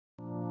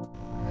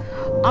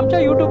आमच्या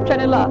YouTube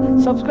चॅनेलला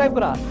subscribe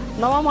करा।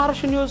 नवा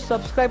महाराष्ट्र न्यूज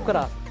सबस्क्राइब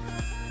करा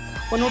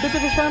व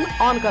नोटिफिकेशन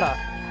ऑन करा।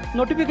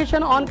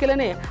 नोटिफिकेशन ऑन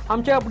केल्याने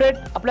आमचे अपडेट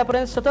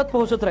आपल्यापर्यंत सतत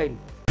पोहोचत राहील।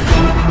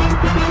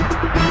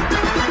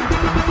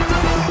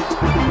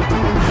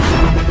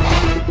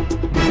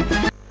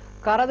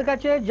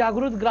 कारादकाचे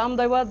जागृत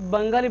ग्रामदैवत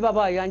बंगाली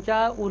बाबा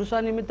यांच्या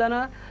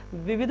उरुसानिमित्ताने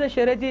विविध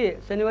शर्यती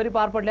शनिवारी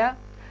पार पडल्या।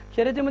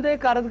 शर्यतीमध्ये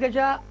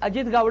कारादकाच्या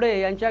अजित गावडे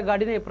यांच्या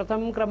गाडीने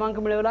प्रथम क्रमांक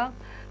मिळवला।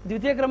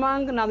 द्वितीय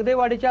क्रमांक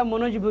नागदेवाडीच्या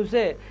मनोज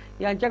भुसे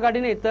यांच्या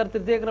गाडीने तर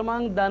तृतीय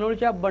क्रमांक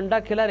दानोळच्या बंडा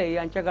खिलारे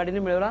यांच्या गाडीने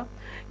मिळवला।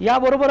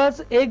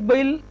 याबरोबरच एक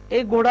बैल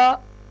एक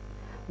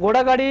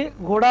घोडागाडी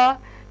घोडा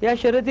या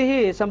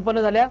शर्यतीही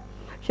संपन्न झाल्या।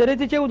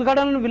 शर्यतीचे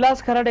उद्घाटन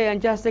विलास खराडे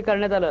यांच्या हस्ते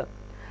करण्यात आलं।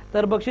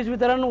 तर बक्षीस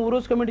वितरण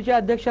उरुस कमिटीचे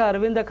अध्यक्ष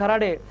अरविंद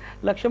खराडे,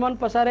 लक्ष्मण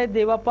पसारे,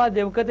 देवाप्पा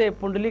देवकते,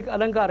 पुंडलिक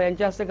अलंकार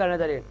यांच्या हस्ते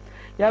करण्यात आले।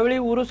 यावेळी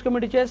उरुस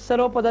कमिटीचे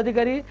सर्व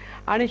पदाधिकारी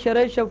आणि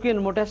शर्यत शौकीन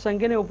मोठ्या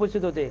संख्येने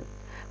उपस्थित होते।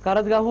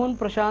 कारदगाहून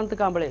प्रशांत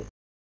कांबळे।